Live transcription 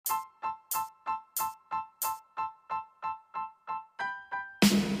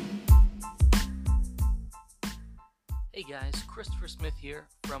guys, Christopher Smith here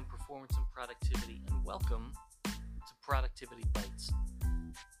from Performance and Productivity, and welcome to Productivity Bites.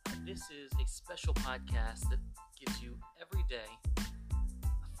 This is a special podcast that gives you every day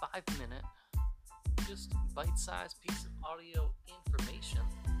a 5-minute, just bite-sized piece of audio information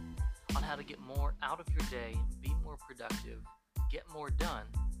on how to get more out of your day, be more productive, get more done,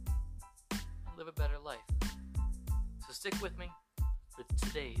 and live a better life. So stick with me for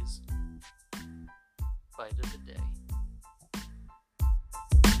today's Bite of the Day.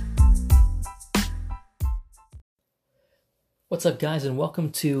 What's up, guys, and welcome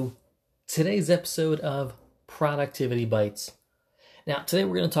to today's episode of Productivity Bites. Now, today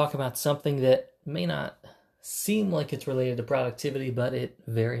we're going to talk about something that may not seem like it's related to productivity, but it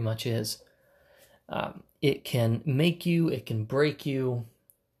very much is. It can make you, it can break you,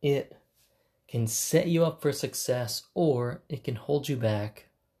 it can set you up for success, or it can hold you back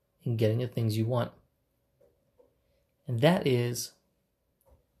in getting the things you want. And that is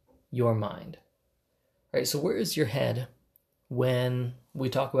your mind. All right, so where is your head when we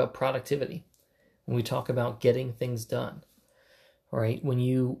talk about productivity, when we talk about getting things done? All right, when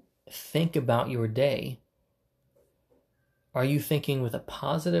you think about your day, are you thinking with a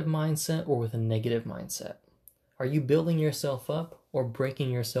positive mindset or with a negative mindset? Are you building yourself up or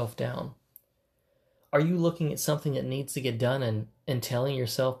breaking yourself down? Are you looking at something that needs to get done and telling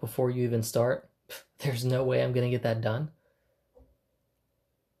yourself before you even start, there's no way I'm going to get that done?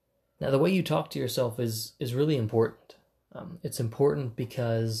 Now, the way you talk to yourself is really important. It's important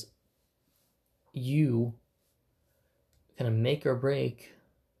because you kind of make or break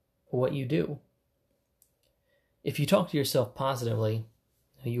what you do. If you talk to yourself positively,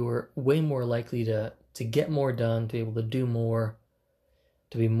 you are way more likely to get more done, to be able to do more,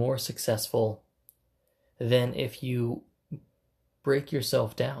 to be more successful than if you break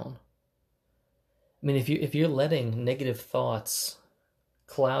yourself down. I mean, if you're letting negative thoughts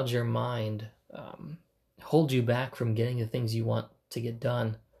cloud your mind, hold you back from getting the things you want to get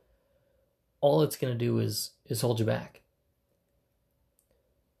done, all it's going to do is hold you back.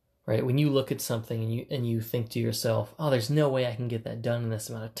 Right? When you look at something and you think to yourself, oh, there's no way I can get that done in this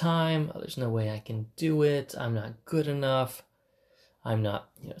amount of time. Oh, there's no way I can do it. I'm not good enough. I'm not,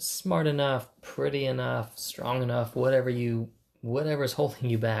 smart enough, pretty enough, strong enough, whatever's holding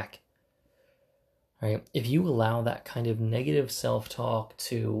you back. Right? If you allow that kind of negative self-talk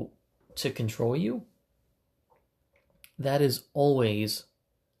to control you, that is always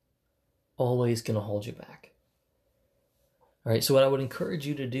going to hold you back. All right, so what I would encourage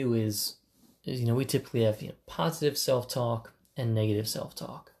you to do is we typically have positive self-talk and negative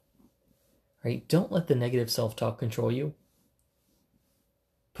self-talk. Right? Don't let the negative self-talk control you.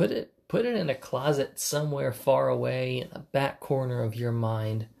 Put it in a closet somewhere far away in the back corner of your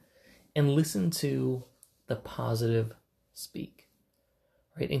mind and listen to the positive speak.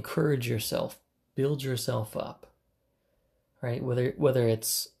 Right? Encourage yourself, build yourself up. Right? Whether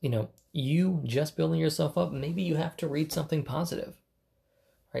it's, you just building yourself up, maybe you have to read something positive.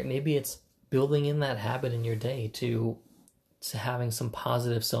 Right? Maybe it's building in that habit in your day to having some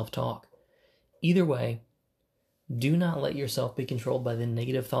positive self-talk. Either way, do not let yourself be controlled by the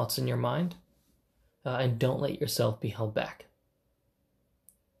negative thoughts in your mind, and don't let yourself be held back.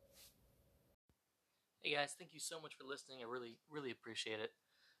 Hey guys, thank you so much for listening. I really, really appreciate it.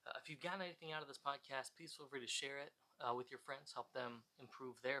 If you've gotten anything out of this podcast, please feel free to share it with your friends, help them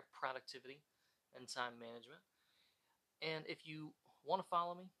improve their productivity and time management. And if you want to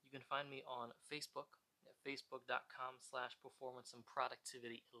follow me, you can find me on Facebook at facebook.com/performance and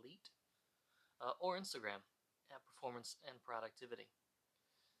productivity elite, or Instagram at Performance and Productivity,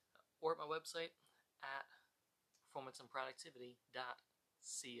 or at my website at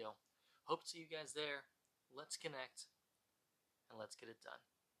performanceandproductivity.co. Hope to see you guys there. Let's connect and let's get it done.